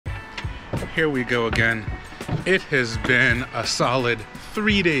here we go again. It has been a solid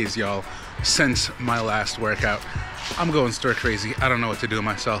 3 days, y'all, since my last workout. I'm going stir crazy. I don't know what to do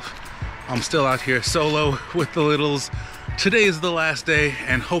myself. I'm still out here solo with the littles. Today is the last day,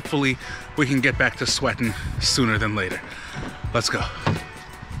 and hopefully we can get back to sweating sooner than later. Let's go.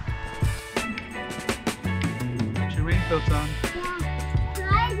 Get your raincoats on.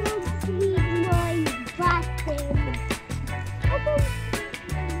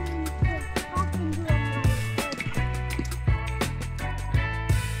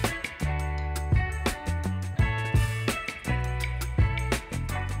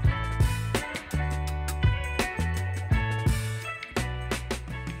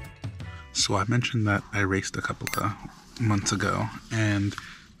 So I mentioned that I raced a couple of months ago, and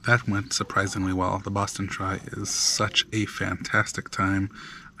that went surprisingly well. The Boston Tri is such a fantastic time.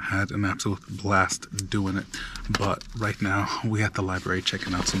 I had an absolute blast doing it. But right now, we at the library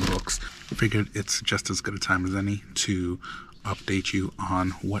checking out some books. Figured it's just as good a time as any to update you on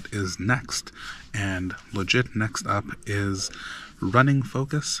what is next. And legit next up is running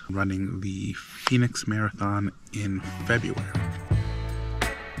focus, running the Phoenix Marathon in February.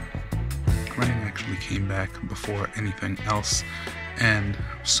 Running actually came back before anything else, and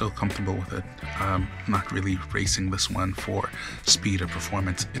I'm so comfortable with it. Not really racing this one for speed or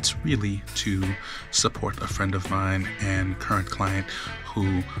performance. It's really to support a friend of mine and current client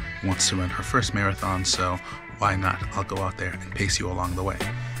who wants to run her first marathon, so why not? I'll go out there and pace you along the way.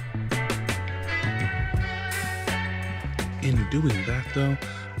 In doing that though,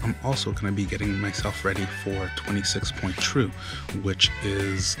 I'm also going to be getting myself ready for 26 Point True, which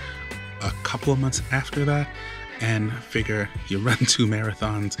is a couple of months after that. And figure you run 2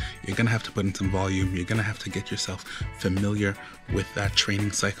 marathons, you're gonna have to put in some volume, you're gonna have to get yourself familiar with that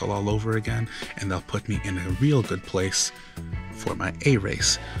training cycle all over again, and they'll put me in a real good place for my A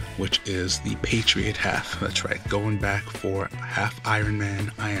race, which is the Patriot Half. That's right, going back for half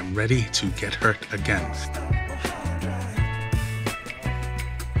Ironman. I am ready to get hurt again.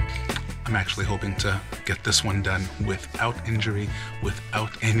 I'm actually hoping to get this one done without injury,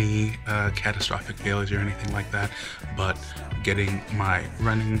 without any catastrophic failures or anything like that, but getting my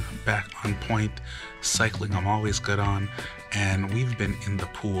running back on point, cycling I'm always good on, and we've been in the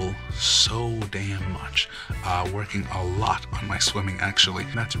pool so damn much, working a lot on my swimming actually.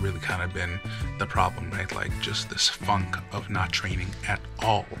 That's really kind of been the problem, right? Like just this funk of not training at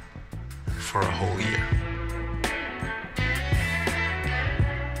all for a whole year.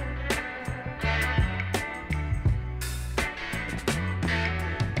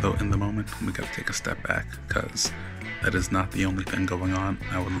 Though in the moment, we gotta take a step back, because that is not the only thing going on.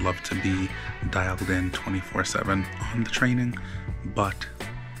 I would love to be dialed in 24/7 on the training, but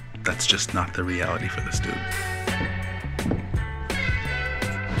that's just not the reality for this dude.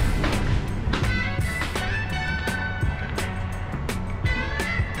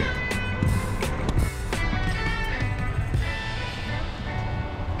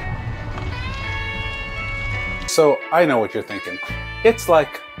 So I know what you're thinking. It's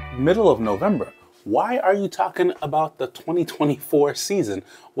like middle of November. Why are you talking about the 2024 season?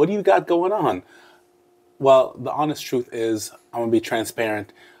 What do you got going on? Well, the honest truth is, I'm gonna be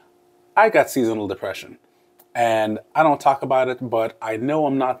transparent. I got seasonal depression, and I don't talk about it, but I know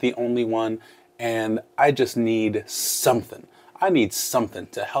I'm not the only one, and I just need something. I need something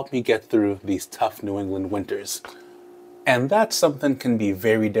to help me get through these tough New England winters. And that something can be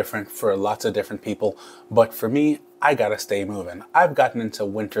very different for lots of different people, but for me, I gotta stay moving. I've gotten into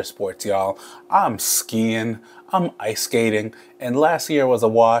winter sports, y'all. I'm skiing, I'm ice skating, and last year was a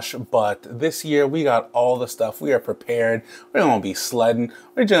wash, but this year we got all the stuff. We are prepared. We're gonna be sledding.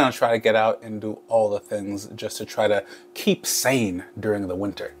 We're just gonna try to get out and do all the things just to try to keep sane during the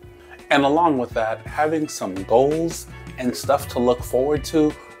winter. And along with that, having some goals and stuff to look forward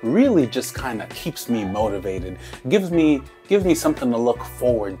to really just kind of keeps me motivated, gives me something to look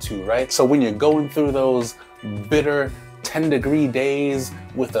forward to, right? So when you're going through those bitter 10-degree days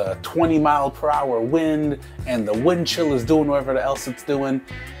with a 20-mile-per-hour wind and the wind chill is doing whatever else it's doing,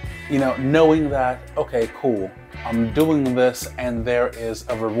 you know, knowing that, okay, cool, I'm doing this and there is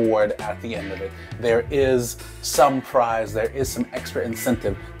a reward at the end of it. There is some prize, there is some extra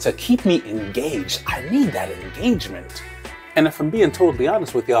incentive to keep me engaged. I need that engagement. And if I'm being totally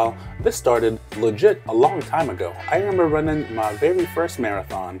honest with y'all, this started legit a long time ago. I remember running my very first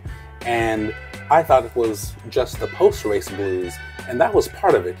marathon, and I thought it was just the post-race blues, and that was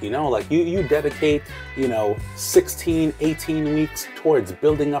part of it, you know? Like you dedicate, 16, 18 weeks towards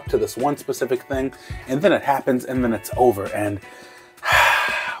building up to this one specific thing, and then it happens, and then it's over, and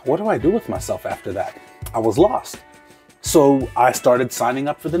what do I do with myself after that? I was lost. So I started signing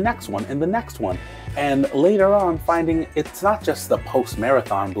up for the next one and the next one. And later on finding it's not just the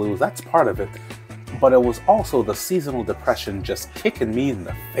post-marathon blues, that's part of it, but it was also the seasonal depression just kicking me in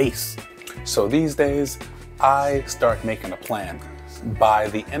the face. So these days, I start making a plan. By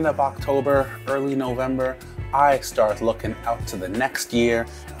the end of October, early November, I start looking out to the next year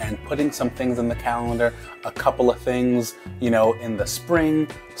and putting some things in the calendar, a couple of things, in the spring,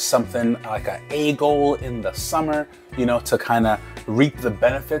 something like a goal in the summer, to kind of reap the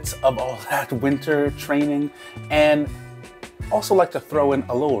benefits of all that winter training, and also like to throw in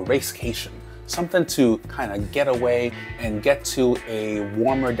a little racecation. Something to kind of get away and get to a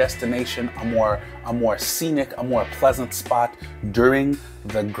warmer destination, a more scenic, a more pleasant spot during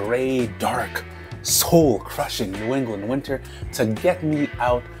the gray, dark, soul-crushing New England winter, to get me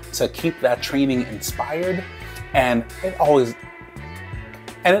out, to keep that training inspired. And it always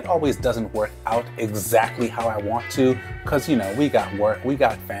doesn't work out exactly how I want to, because we got work, we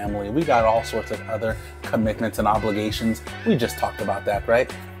got family, we got all sorts of other commitments and obligations. We just talked about that,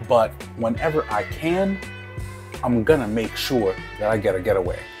 right? But whenever I can, I'm gonna make sure that I get a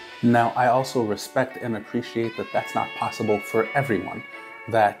getaway. Now, I also respect and appreciate that that's not possible for everyone,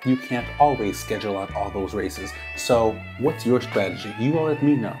 that you can't always schedule out all those races. So what's your strategy? You all let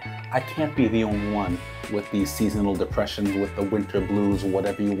me know. I can't be the only one with these seasonal depressions, with the winter blues,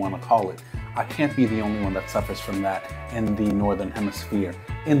 whatever you want to call it. I can't be the only one that suffers from that in the Northern Hemisphere,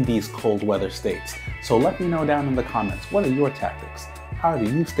 in these cold weather states. So let me know down in the comments, what are your tactics? How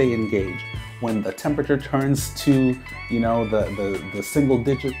do you stay engaged when the temperature turns to, the single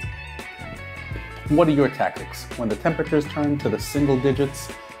digits? What are your tactics when the temperatures turn to the single digits,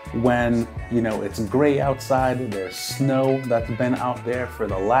 when, it's gray outside, there's snow that's been out there for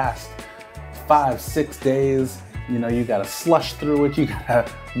the last 5-6 days, you gotta slush through it, you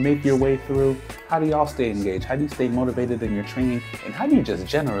gotta make your way through. How do y'all stay engaged? How do you stay motivated in your training? And how do you just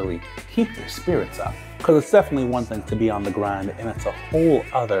generally keep your spirits up? Because it's definitely one thing to be on the grind, and it's a whole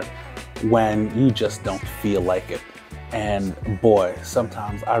other when you just don't feel like it. And boy,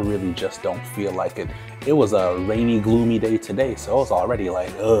 sometimes I really just don't feel like it. It was a rainy, gloomy day today, so I was already like,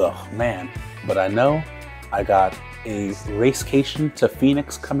 ugh, man. But I know I got a racecation to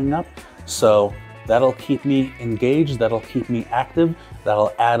Phoenix coming up, so that'll keep me engaged, that'll keep me active,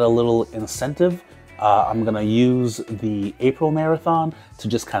 that'll add a little incentive. I'm gonna use the April marathon to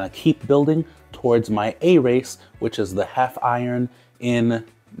just kind of keep building towards my A race, which is the half iron in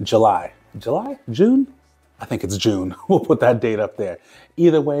July. June? I think it's June. We'll put that date up there.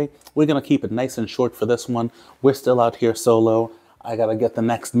 Either way, we're gonna keep it nice and short for this one. We're still out here solo. I gotta get the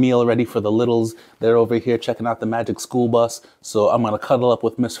next meal ready for the littles. They're over here checking out the Magic School Bus. So I'm gonna cuddle up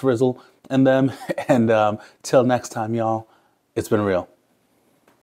with Miss Frizzle and them. And till next time, y'all, it's been real.